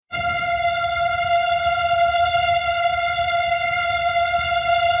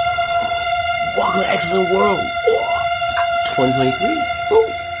Welcome to Excellent World 2023. Woo.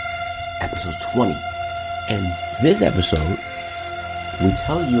 Episode 20. And this episode, we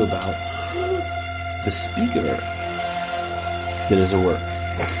tell you about the speaker that doesn't work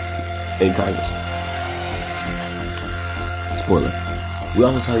in Congress. Spoiler. We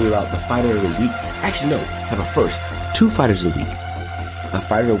also tell you about the fighter of the week. Actually, no, have a first. 2 fighters of the week. A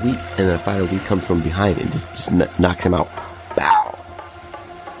fighter of the week and then a fighter of the week comes from behind and just knocks him out. Bow.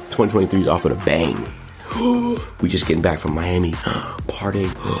 2023 is off with a bang. We just getting back from Miami. Partying.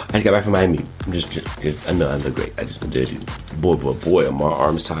 I just got back from Miami. I know I look great. I just did. Boy, my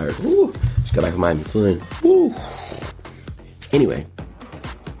arm's tired. Woo. Just got back from Miami. Feeling. Woo. Anyway.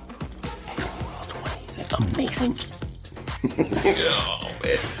 It's amazing. Oh,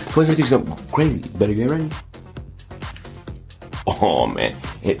 man. 2023 is going to go crazy. Better get ready. Oh, man.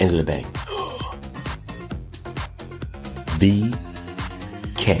 It ends with a bang. VKM.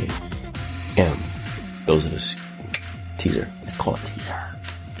 Those are the teaser. Let's call it teaser.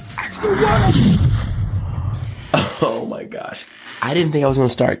 Oh, my gosh. I didn't think I was going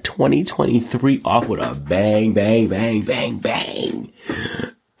to start 2023 off with a bang, bang, bang, bang, bang.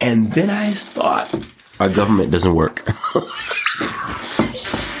 And then I thought, our government doesn't work.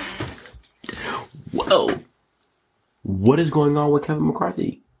 Whoa. What is going on with Kevin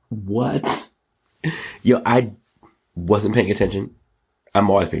McCarthy? What? Yo, I wasn't paying attention. I'm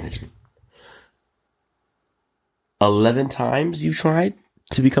always paying attention. 11 times you tried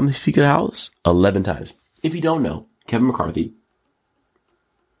to become the Speaker of the House? 11 times. If you don't know, Kevin McCarthy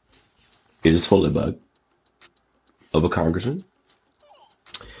is a toilet bug of a congressman.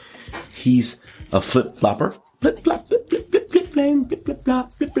 He's a flip-flopper. Flip-flop, flip, flip, flip, flip, flip, flip, flip,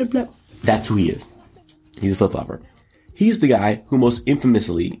 flop, flip, flip, flip. That's who he is. He's a flip-flopper. He's the guy who most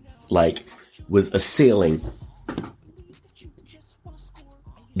infamously, was assailing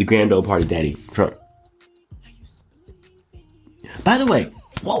the grand old party daddy, Trump. By the way,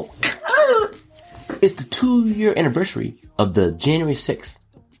 whoa, it's the 2-year anniversary of the January 6th.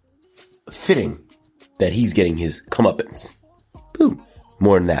 Fitting that he's getting his comeuppance. Boom.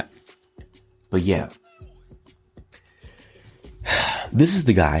 More than that. But yeah. This is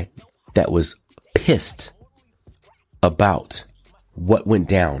the guy that was pissed about what went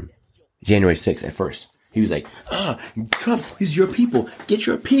down January 6th at first. He was like, Trump, these are your people. Get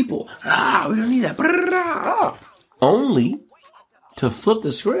your people. We don't need that. Only to flip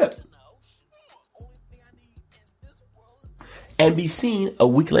the script and be seen a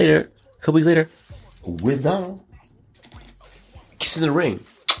couple weeks later, with Donald kissing the ring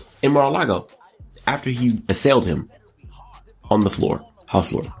in Mar-a-Lago after he assailed him on the floor, house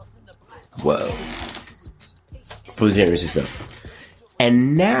floor. Whoa. For the January 6th stuff.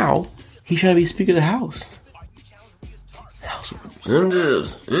 And now he's trying to be Speaker of the House. House of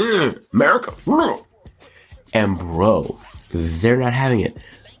Representatives. America. And bro, they're not having it.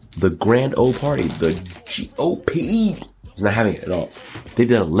 The grand old party, the GOP, is not having it at all. They've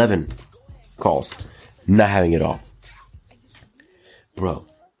done 11 calls. Not having it all. Bro,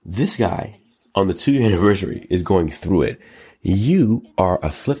 this guy on the 2-year anniversary is going through it. You are a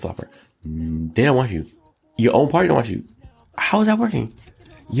flip-flopper. They don't want you. Your own party don't want you. How is that working?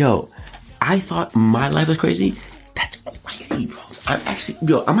 Yo, I thought my life was crazy. That's crazy, bro. I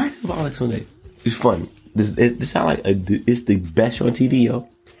might think about it someday. It's fun. This sound like it's the best show on TV, yo.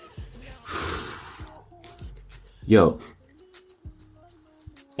 Yo,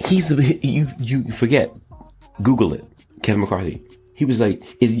 you forget. Google it. Kevin McCarthy. He was like,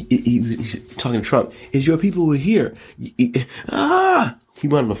 he's talking to Trump. Is your people were here? He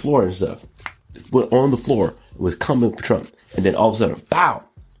went on the floor and stuff. Went on the floor. Was coming for Trump. And then all of a sudden, pow!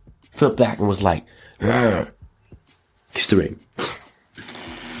 Flipped back and was like, kiss the ring.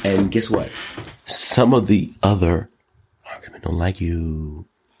 And guess what? Some of the other arguments don't like you.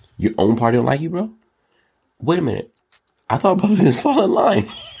 Your own party don't like you, bro? Wait a minute. I thought Republicans fall in line.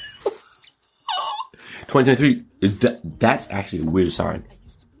 2023, that's actually a weird sign.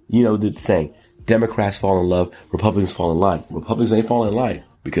 You know the saying, Democrats fall in love, Republicans fall in line. Republicans ain't falling in line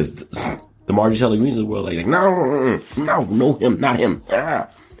because the Marjorie Taylor Greens of the world like no, him, not him.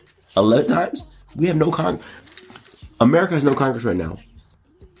 11 times? We have no Congress. America has no Congress right now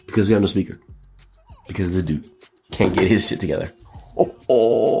because we have no speaker. Because this dude can't get his shit together.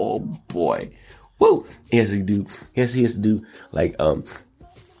 Oh boy. Whoa. He has to do like,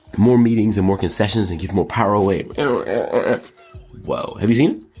 more meetings and more concessions and give more power away. Whoa. Have you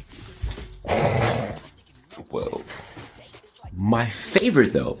seen it? Whoa. My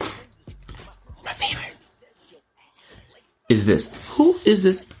favorite though. Is this. Who is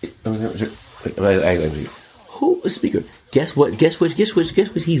this? Who is speaker? Guess what? Guess which?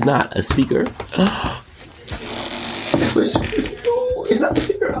 He's not a speaker. He's not a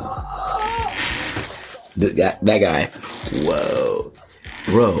speaker. That guy. Whoa.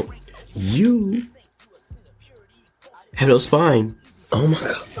 Bro, you have no spine. Oh my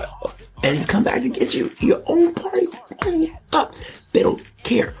God. And it's come back to get you. Your own party. Up. They don't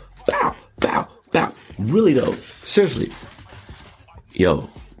care. Bow, bow, bow. Really though. Seriously. Yo.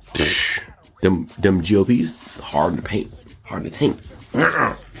 Them GOPs, hard to paint. Hard to think.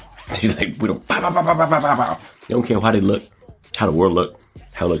 He's like, we don't. Bow, bow, bow, bow, bow, bow, bow. They don't care how they look. How the world look.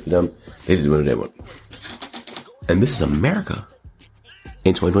 How it look to them. They just do what they want. And this is America.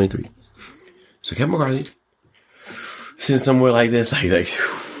 In 2023. So Kevin McCarthy sitting somewhere like this, like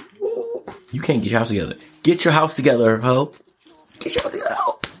you can't get your house together. Get your house together, ho. Get your house together,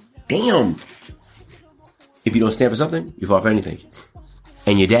 ho. Damn. If you don't stand for something, you fall for anything.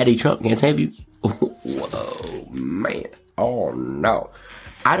 And your daddy Trump can't save you. Whoa, man. Oh no.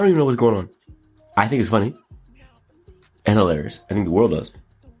 I don't even know what's going on. I think it's funny and hilarious. I think the world does.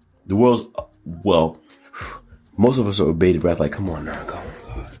 The world's, well, most of us are bated breath, like, come on now, come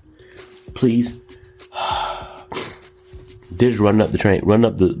on. Please. They're just running up the train, running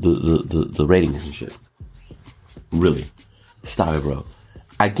up the ratings and shit. Really. Stop it, bro.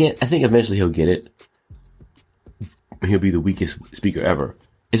 I think eventually he'll get it. He'll be the weakest speaker ever.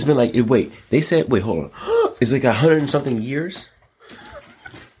 It's been like, hold on. It's like 100 and something years?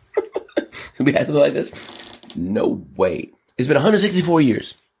 We had something like this? No way. It's been 164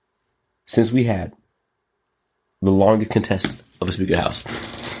 years since we had the longest contest of a speaker house.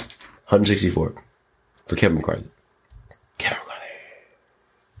 164 for Kevin McCarthy. Kevin McCarthy.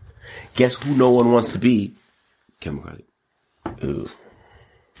 Guess who no one wants to be? Kevin McCarthy. Ooh.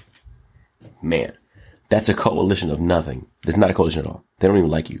 Man, that's a coalition of nothing. That's not a coalition at all. They don't even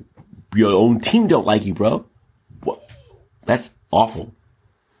like you. Your own team don't like you, bro. What? That's awful.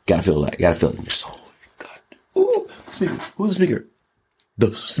 Gotta feel it in your soul. God. Ooh. Speaker. Who's the speaker?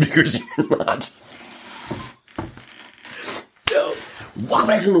 Those speakers you're not. Yo, welcome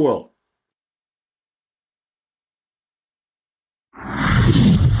back to the world.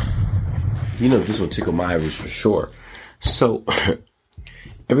 You know, this will tickle my ears for sure. So,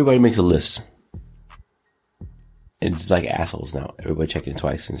 everybody makes a list. And it's like assholes now. Everybody checking it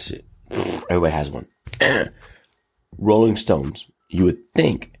twice and shit. Everybody has one. Rolling Stones, you would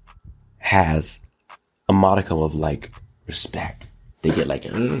think, has a modicum of, like, respect. They get like,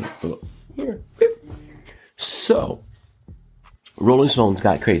 here. So, Rolling Stones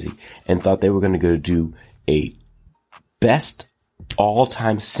got crazy and thought they were going to go do a best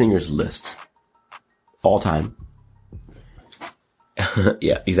all-time singers list. All-time.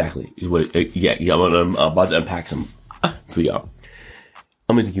 Yeah, exactly. I'm about to unpack some for y'all.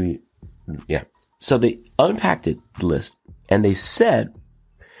 I'm going to give you, yeah. So they unpacked the list and they said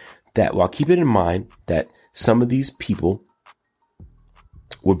that while keeping in mind that some of these people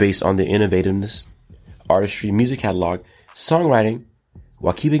were based on their innovativeness, artistry, music catalog, songwriting,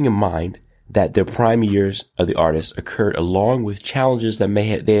 while keeping in mind that their prime years of the artist occurred along with challenges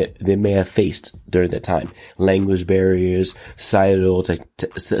that they may have faced during that time. Language barriers, societal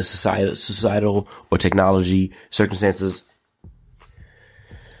or technology circumstances.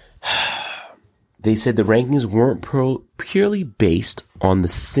 They said the rankings weren't purely based on the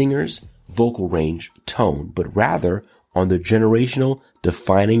singer's vocal range, tone, but rather on their generational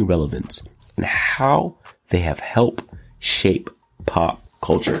defining relevance and how they have helped shape pop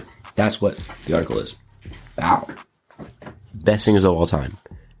culture. That's what the article is. Wow. Best singers of all time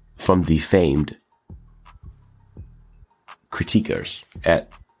from the famed critiquers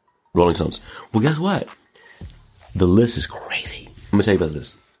at Rolling Stones. Well, guess what? The list is crazy. I'm going to tell you about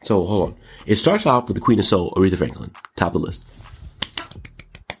this. So, hold on. It starts off with the Queen of Soul, Aretha Franklin. Top of the list.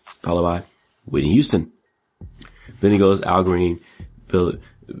 Followed by Whitney Houston. Then he goes Al Green,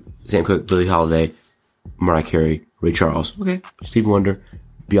 Sam Cooke, Billie Holiday, Mariah Carey, Ray Charles. Okay. Stevie Wonder,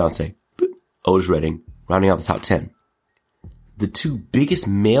 Beyonce, Otis Redding, rounding out the top 10. The two biggest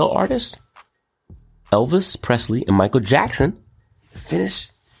male artists, Elvis Presley and Michael Jackson, finish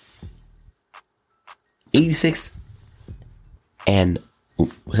 86th and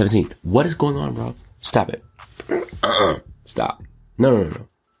 17th. What is going on, bro? Stop it. Stop. No.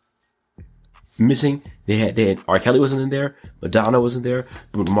 Missing. They had R. Kelly wasn't in there. Madonna wasn't there.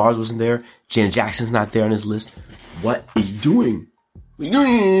 Bruno Mars wasn't there. Janet Jackson's not there on this list. What are you doing?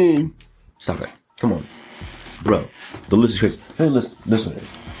 Stop it. Come on. Bro, the list is crazy. The list.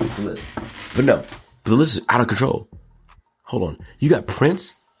 But no, the list is out of control. Hold on. You got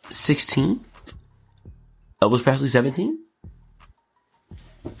Prince, 16. Elvis Presley, 17.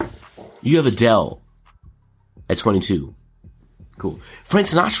 You have Adele at 22. Cool. Frank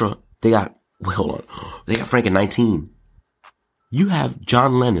Sinatra, they got, wait, hold on. They got Frank at 19. You have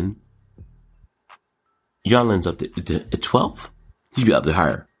John Lennon. John Lennon's up at 12? He should be up there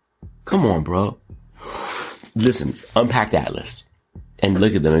higher. Come on, bro. Listen, unpack that list. And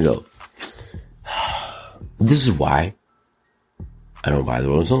look at them and go, this is why I don't buy the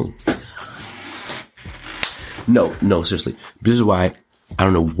Rolling Stones. No, seriously. This is why I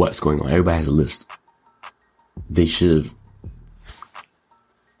don't know what's going on. Everybody has a list. They should have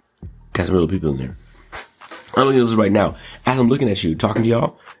got some real people in there. I'm looking at this right now. As I'm looking at you, talking to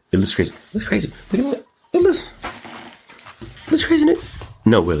y'all, it looks crazy. It looks crazy. Look at it. Listen. It looks crazy, Nick.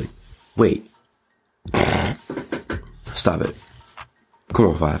 No, Willie. Wait. Stop it. Come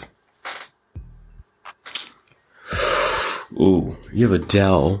on, 5. Ooh, you have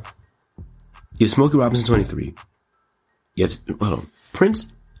Adele. You have Smokey Robinson, 23. You have, hold on. Prince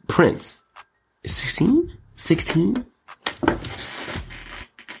is 16? 16?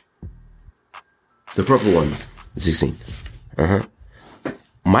 The purple one is 16.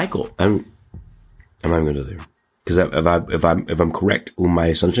 Michael, I'm not even going to go there. Because if I'm correct with my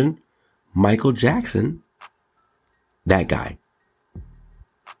assumption, Michael Jackson, that guy,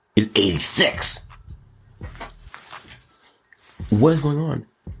 is 86. What is going on?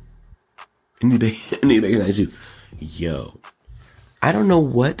 I need to make it 92. Yo, I don't know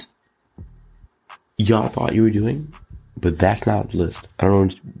what y'all thought you were doing, but that's not the list. I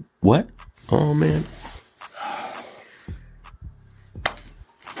don't know what. Oh man.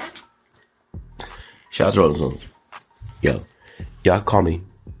 Shout out to Rolling Stones. Yo, y'all call me.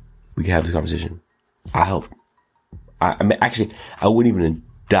 We can have this conversation. I help. I mean, actually, I wouldn't even have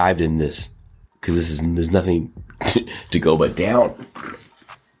dived in this because there's nothing to go but down.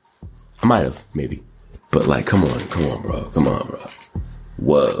 I might have, maybe. But like, come on, bro. Come on, bro.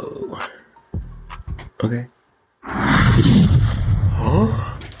 Whoa. Okay.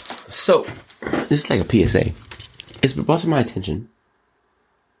 So, this is like a PSA. It's been brought to my attention.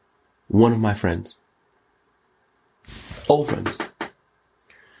 One of my friends. Old friends.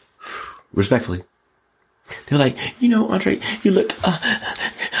 Respectfully. They're like, Andre, you look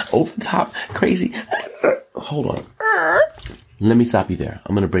over the top, crazy. Hold on. Let me stop you there.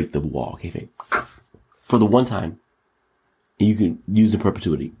 I'm going to break the wall, okay? For the one time, you can use the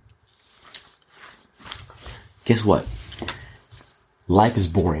perpetuity. Guess what? Life is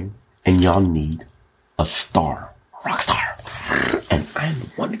boring, and y'all need a star. Rock star. And I'm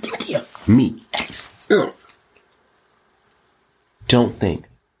the one to give it to you. Me, X. Don't think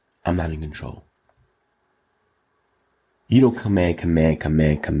I'm not in control. You don't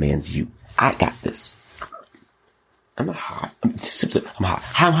commands you. I got this. I'm not high. I'm high.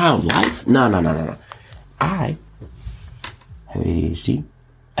 I'm high on life? No. I have ADHD.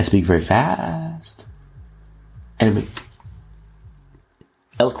 I speak very fast. And make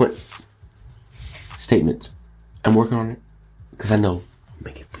eloquent statements. I'm working on it. Because I know I'll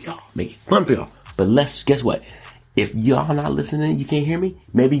make it for y'all. Make it fun for y'all. But guess what? If y'all not listening, you can't hear me,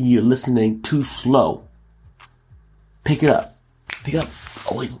 maybe you're listening too slow. Pick it up.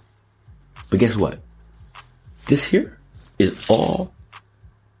 Oh, wait. But guess what? This here is all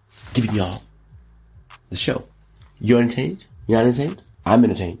giving y'all the show. You're entertained? You're not entertained? I'm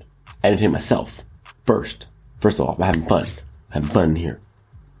entertained. I entertain myself first. First of all, I'm having fun. I'm having fun here.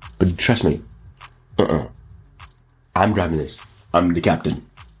 But trust me. I'm driving this. I'm the captain.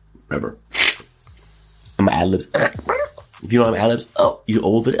 Remember. I'm ad-libs. If you don't have ad-libs, you're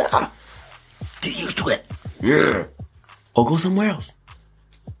over it. Get used to it. Yeah. Or go somewhere else.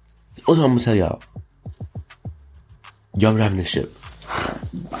 Also, I'm going to tell y'all. Y'all driving this ship.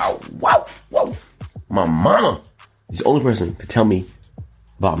 Wow. My mama is the only person to tell me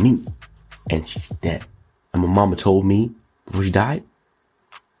about me. And she's dead. And my mama told me before she died,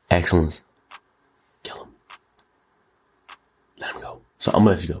 Xcellent. Kill him. Let him go. So I'm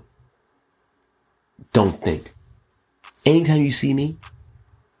going to let you go. Don't think. Anytime you see me,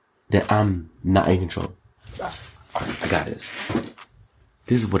 that I'm not in control. I got this.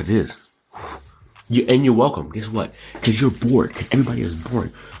 This is what it is. And you're welcome. Guess what? Because you're bored. Because everybody is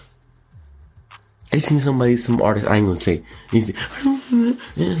bored. I just seen some artist, I ain't gonna say, he's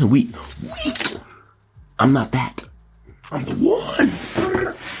weak. I'm not that. I'm the one.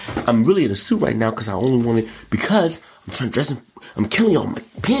 I'm really in a suit right now because I only want it, because I'm trying to dress, I'm killing y'all my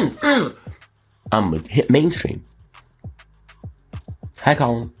pen. I'm a hit mainstream. Hi,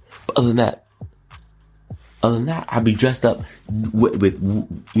 Colin. But other than that, I'll be dressed up with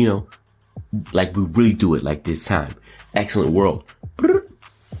like we really do it like this time. Excellent world.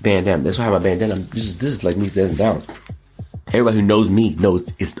 Bandana. That's why I have my bandana. This is like me standing down. Everybody who knows me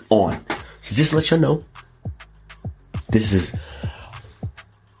knows it's on. So just to let you know, this is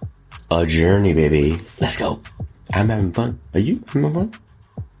a journey, baby. Let's go. I'm having fun. Are you having fun?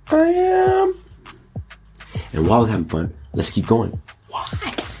 I am. And while we're having fun, let's keep going. Why?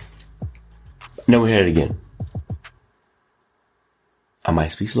 Now we're at it again. I might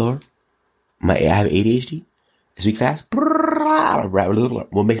speak slower. I have ADHD. I speak fast.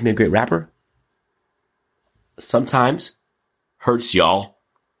 What makes me a great rapper? Sometimes hurts y'all.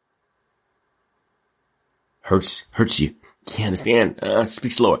 Hurts you. Can't understand.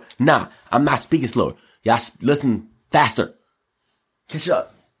 Speak slower. Nah, I'm not speaking slower. Y'all listen faster. Catch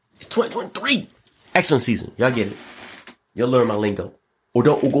up. It's 2023. Excellent season. Y'all get it. Y'all learn my lingo. Or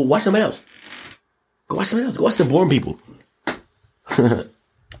go watch somebody else. Go watch somebody else. Go watch the boring people.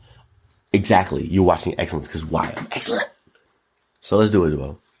 Exactly. You're watching Excellence because why? I'm excellent. So let's do it,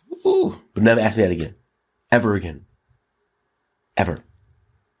 bro. Ooh. But never ask me that again. Ever again. Ever.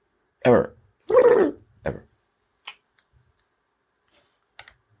 Ever. Ever.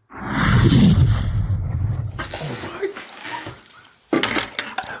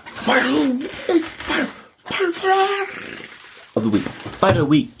 Fighter of the week. Fighter of the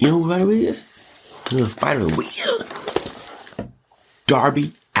week. You know who Fighter of the week is? Fighter of the week.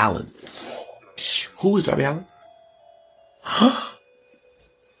 Darby Allin. Who is Darby Allin?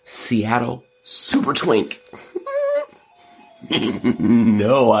 Seattle Super Twink.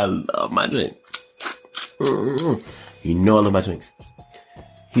 No, I love my twink. You know I love my twinks.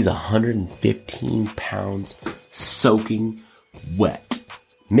 He's 115 pounds soaking wet.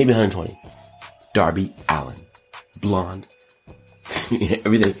 Maybe 120. Darby Allin. Blonde.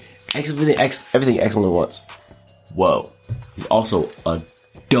 Everything excellent at once. Whoa. He's also a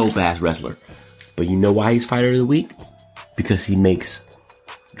dope-ass wrestler. But you know why he's Fighter of the Week? Because he makes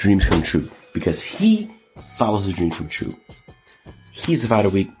dreams come true. Because he follows his dreams come true. He's the Fighter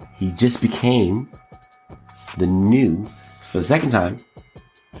of the Week. He just became the new, for the second time,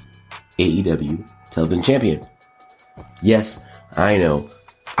 AEW television champion. Yes, I know.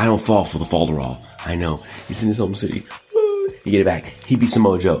 I don't fall for the falderall. I know. He's in his home city. He get it back. He beat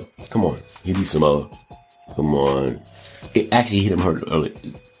Samoa Joe. Come on. He beat Samoa. Come on. It actually hit him hard early.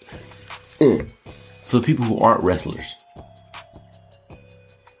 For the people who aren't wrestlers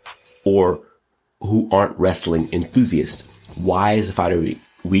or who aren't wrestling enthusiasts, why is the Fighter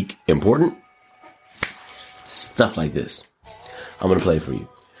Week important? Stuff like this. I'm going to play for you.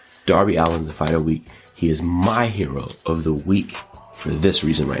 Darby Allin, the Fighter Week. He is my hero of the week for this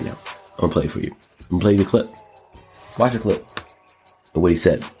reason right now. I'm going to play for you. I'm going to play the clip. Watch the clip of what he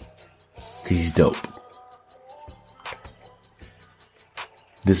said. Because he's dope.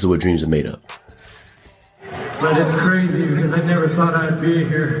 This is what dreams are made of. But it's crazy because I never thought I'd be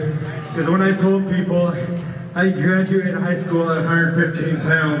here. Because when I told people I graduated high school at 115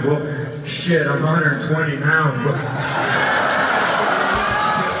 pounds, well, shit, I'm 120 now. But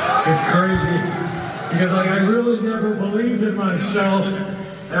it's crazy. Because I really never believed in myself.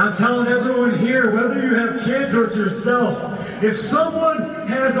 And I'm telling everyone here, whether you have kids or it's yourself, if someone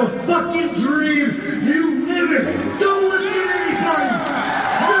has a fucking dream, you live it. Don't listen to anybody.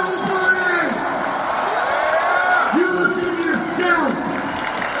 Nobody. You listen to yourself.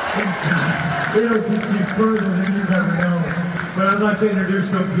 And God, it'll get you further than you've ever known. But I'd like to introduce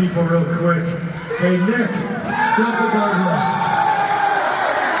some people real quick. Hey, Nick, drop the guardrail.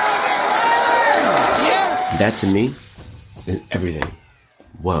 That to me is everything.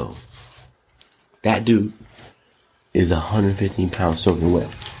 Whoa. That dude is 115 pounds soaking wet.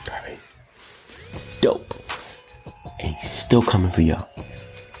 Darby. Dope. And he's still coming for y'all.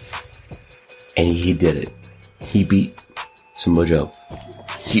 And he did it. He beat Samoa Joe.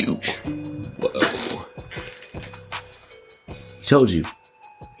 Huge. Whoa. He told you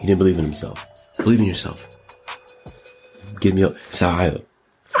he didn't believe in himself. Believe in yourself. Give me up. That's how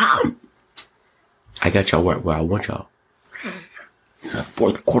I got y'all where I want y'all.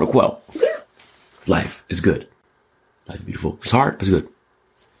 Fourth quarter quell. Life is good. Life is beautiful. It's hard, but it's good.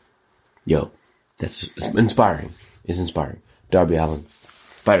 Yo, it's inspiring. It's inspiring. Darby Allin,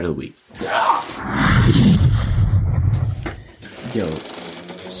 Fighter of the Week. Yo,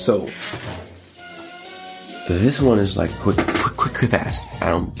 so this one is like quick, fast. I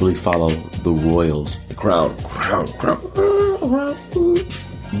don't really follow the royals, the crown.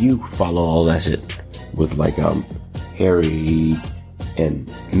 You follow all that shit with like Harry and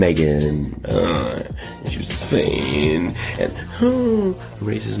Meghan, and she was vain and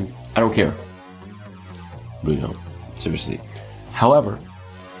racism. I don't care. Really don't. Seriously. However,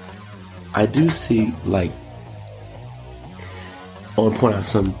 I do see like I want to point out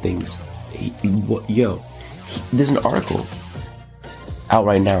some things. There's an article out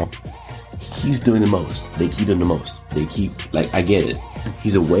right now. He's doing the most. They keep doing the most. They keep, like, I get it.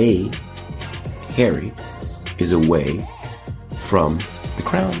 He's away. Harry is away from the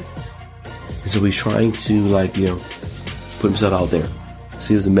crown. And so he's trying to, like, you know, put himself out there.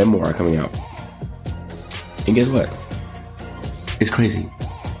 So there's a memoir coming out. And guess what? It's crazy.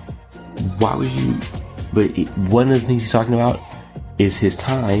 Why would you... But one of the things he's talking about is his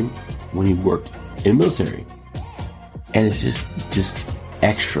time when he worked in the military. And it's just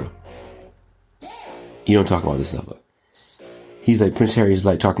extra. You don't talk about this stuff. He's like, Prince Harry is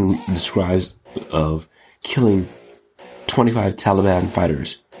like describes of killing 25 Taliban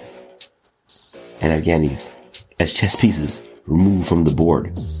fighters and Afghanis as chess pieces removed from the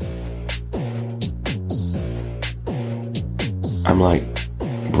board. I'm like,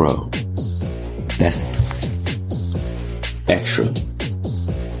 bro, that's extra.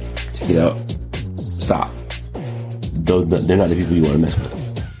 Take it out. Stop. They're not the people you want to mess with.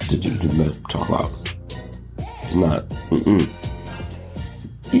 To talk about. It's not.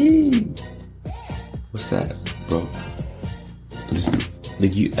 What's that, bro?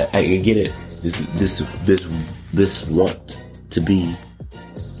 Like I get it. This want to be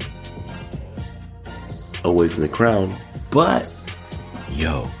away from the crown, but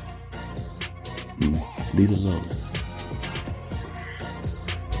yo, leave it alone.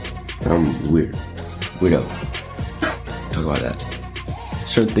 Weird. Weirdo. Talk about that.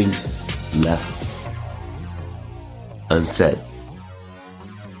 Certain things left unsaid.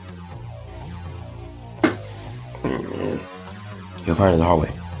 You'll find it the hard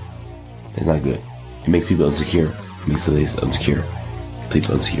way. It's not good. It makes people insecure. It makes others insecure.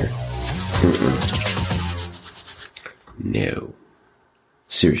 People insecure. No.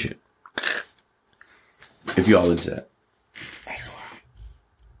 Serious shit. If y'all into that.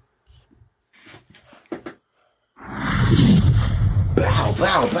 Bow,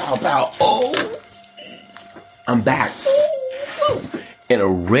 bow, bow, bow. Oh! I'm back. In a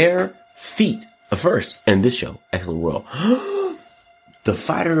rare feat, a first in this show, Excellent World. The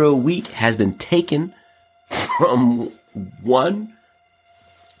Fighter of the Week has been taken from one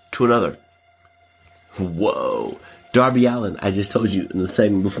to another. Whoa. Darby Allin, I just told you in the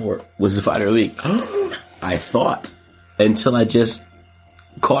segment before, was the Fighter of the Week. I thought, until I just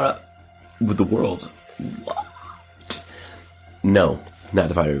caught up with the world. What? No, not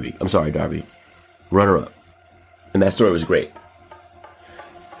the Fighter of the Week. I'm sorry, Darby. Runner-up. And that story was great.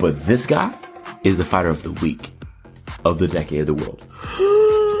 But this guy is the Fighter of the Week of the decade of the world.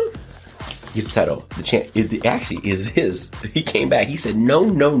 Get the title. The champ. It actually is his. He came back. He said, no,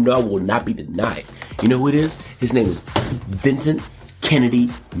 will not be denied. You know who it is? His name is Vincent Kennedy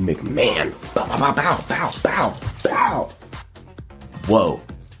McMahon. Bow, bow, bow, bow, bow, bow. Whoa.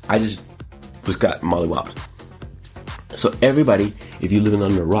 I just got mollywopped. So everybody, if you're living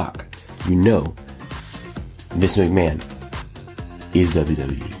under a rock, you know Vince McMahon is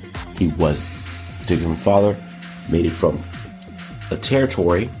WWE. He was. He took it from father, made it from a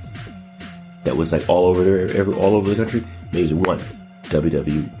territory that was like all over the country, made it one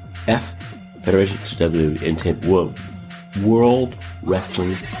WWF Federation to WWE World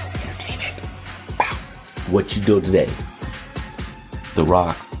Wrestling Entertainment. Wow. What you do today? The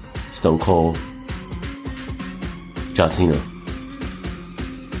Rock, Stone Cold, John Cena,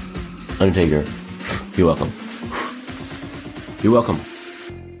 Undertaker. You're welcome. You're welcome.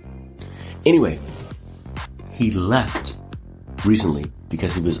 Anyway, he left recently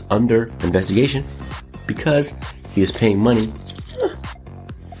because he was under investigation because he was paying money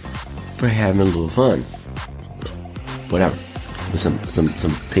for having a little fun. Whatever. With some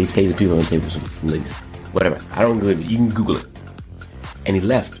paid people on the table, some ladies. Whatever. I don't believe it. You can Google it. And he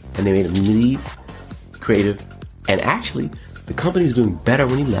left, and they made him leave creative. And actually, the company was doing better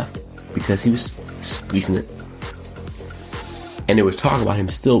when he left because he was squeezing it. And there was talk about him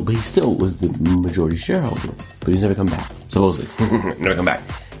still, but he still was the majority shareholder. But he's never come back. Supposedly. Never come back.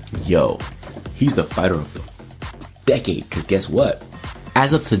 Yo, he's the fighter of the decade. Because guess what?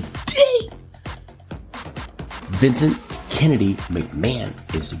 As of today, Vincent Kennedy McMahon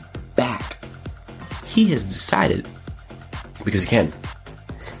is back. He has decided, because he can,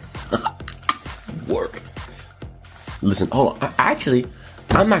 work. Listen, hold on. Actually,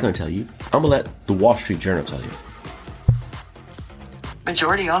 I'm not going to tell you. I'm going to let the Wall Street Journal tell you.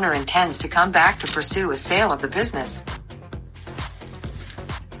 Majority owner intends to come back to pursue a sale of the business.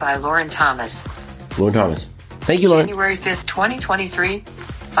 By Lauren Thomas. Lauren Thomas. Thank you, Lauren. January 5th, 2023,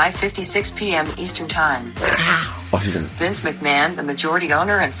 5:56 p.m. Eastern Time. Wow. Washington. Vince McMahon, the majority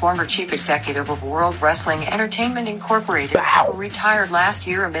owner and former chief executive of World Wrestling Entertainment Incorporated, who retired last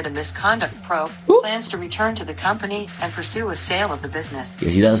year amid a misconduct probe, plans to return to the company and pursue a sale of the business.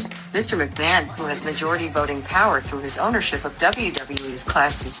 Yes, he does. Mr. McMahon, who has majority voting power through his ownership of WWE's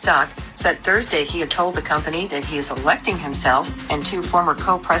Class B stock, said Thursday he had told the company that he is electing himself and two former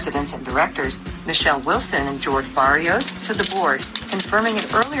co-presidents and directors, Michelle Wilson and George Barrios, to the board, confirming an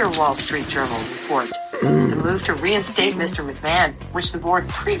earlier Wall Street Journal report. The move to reinstate Mr. McMahon, which the board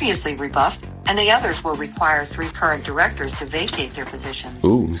previously rebuffed, and the others will require 3 current directors to vacate their positions.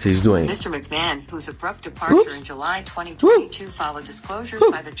 Ooh, so he's doing it. Mr. McMahon, whose abrupt departure in July 2022 followed disclosures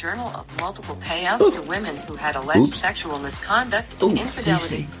by the Journal of multiple payouts to women who had alleged sexual misconduct and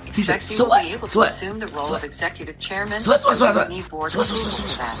infidelity, expects he will be able to assume the role of executive chairman of the need board approval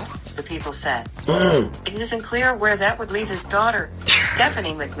for that, the People said. It isn't clear where that would leave his daughter,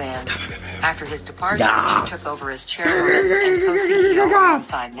 Stephanie McMahon. After his departure, she took over as chairwoman and co-CEO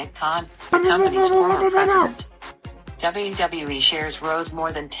alongside Nick Khan, the company's former president. WWE shares rose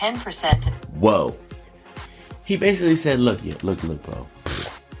more than 10%. Whoa. He basically said, look, bro.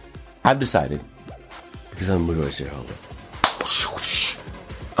 I've decided, because I'm a majority shareholder,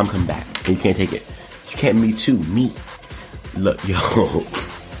 I'm coming back. And you can't take it. You can't me too. Me. Look, yo.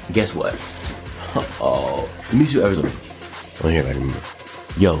 Guess what? Oh. Me too, Arizona. I don't hear about it anymore.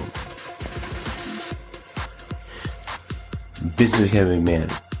 Yo. Vince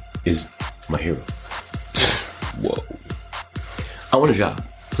McMahon is my hero. Whoa. I want a job.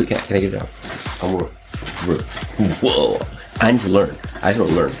 Please, can I get a job? I want to. Whoa. I need to learn. I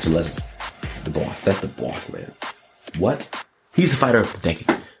don't learn unless the boss. That's the boss, man. What? He's the fighter of the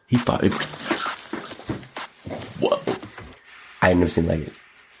decade. He fought. Whoa. I ain't never seen like it.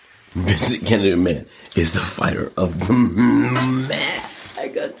 Vince McMahon is the fighter of the man. I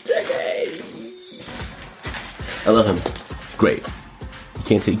got decade. I love him. Great.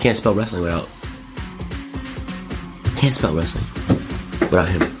 You can't spell wrestling without. You can't spell wrestling without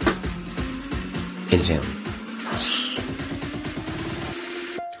him in the family.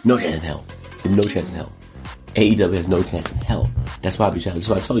 No chance in hell. No chance in hell. AEW has no chance in hell. That's why I be shouting. That's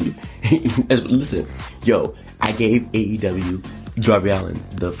why I told you. Listen, yo, I gave AEW Darby Allin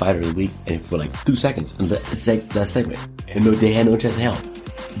the fighter of the week, and for like 2 seconds in that segment, and no, they had no chance in hell.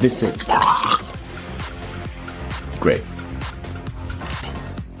 Vince said, great.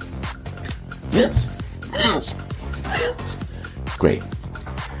 Vince. Great.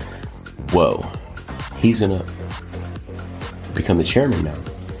 Whoa. He's gonna become the chairman now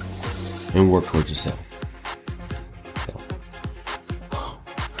and work towards a sale.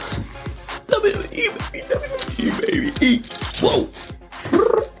 WWE, baby. Whoa.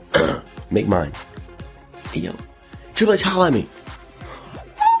 Make mine. Hey, yo. Triple H, holla at me.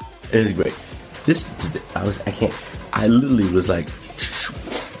 It is great. I literally was like,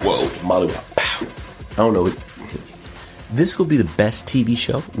 whoa, Molly. I don't know. This will be the best TV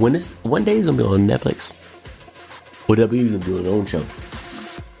show. One day it's going to be on Netflix. Or WWE's going to do their own show.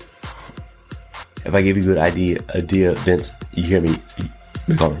 If I give you a good idea, Vince, you hear me?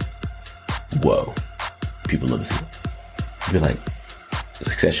 You're going, whoa. People love to see it. You'd be like,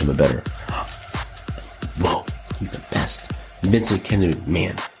 Succession, but better. Whoa. He's the best. Vincent Kennedy,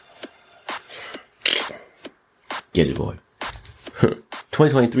 man. Get it, boy.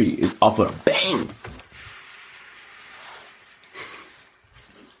 2023 is off with a bang.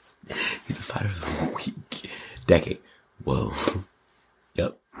 He's the fighter of the week. Decade. Whoa.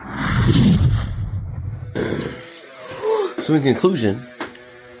 Yep. So in conclusion,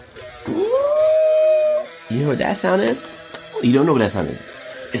 you know what that sound is? You don't know what that sound is.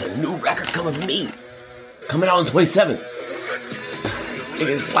 It's a new record coming from me. Coming out on 27th. It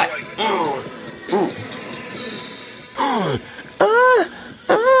is like,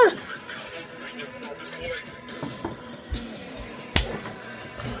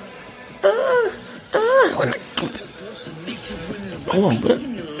 hold on, bro.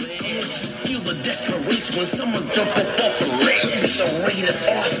 When someone jump up off the ledge, it's a rated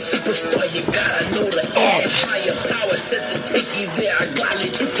R superstar. You gotta know the edge. Higher power said to take you there. I gladly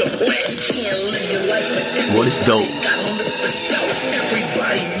took the pledge. Can't live your life forever. What is dope? Gotta live for self.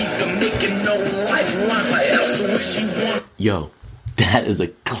 Everybody need to make it no lifeline for else. So what you want? Yo, that is a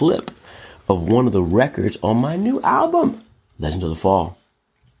clip of one of the records on my new album, Legend of the Fall,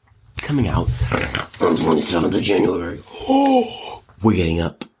 coming out on 27th of January. Oh, we're getting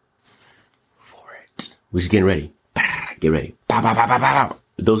up. We're just getting ready. Get ready.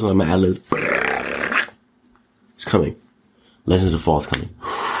 Those are my ad-libs. It's coming. Legends of the Fall is coming.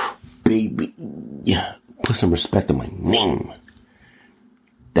 Baby. Yeah. Put some respect on my name.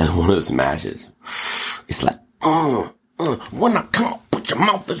 That's one of the smashes. It's like, When I come, put your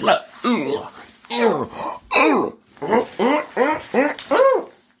mouth is like,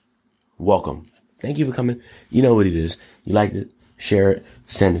 Welcome. Thank you for coming. You know what it is. You liked it. Share it.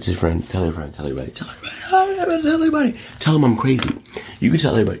 Send it to your friend. Tell your friend. Tell everybody. Tell everybody. Tell them I'm crazy. You can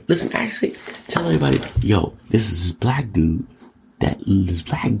tell everybody. Listen, actually, tell everybody, yo, this is this black dude, this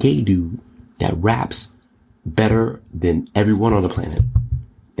black gay dude that raps better than everyone on the planet.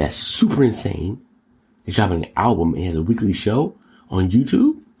 That's super insane. He's dropping an album and he has a weekly show on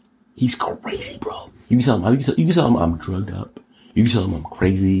YouTube. He's crazy, bro. You can tell him I'm drugged up. You can tell him I'm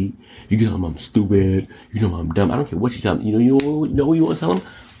crazy. You can tell him I'm stupid. You can tell him I'm dumb. I don't care what you tell him. You know what you want to tell him?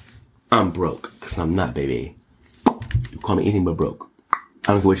 I'm broke. Because I'm not, baby. You call me anything but broke.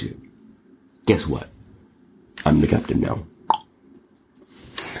 I don't care what you do. Guess what? I'm the captain now.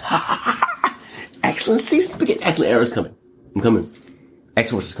 Excellent season spaghetti. Excellent era's coming. I'm coming.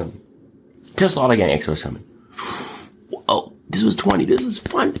 X-Force is coming. Tesla Auto Gang X-Force is coming. Oh, this was 20. This is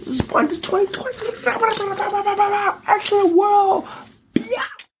fun. This is 2020. Excellent world.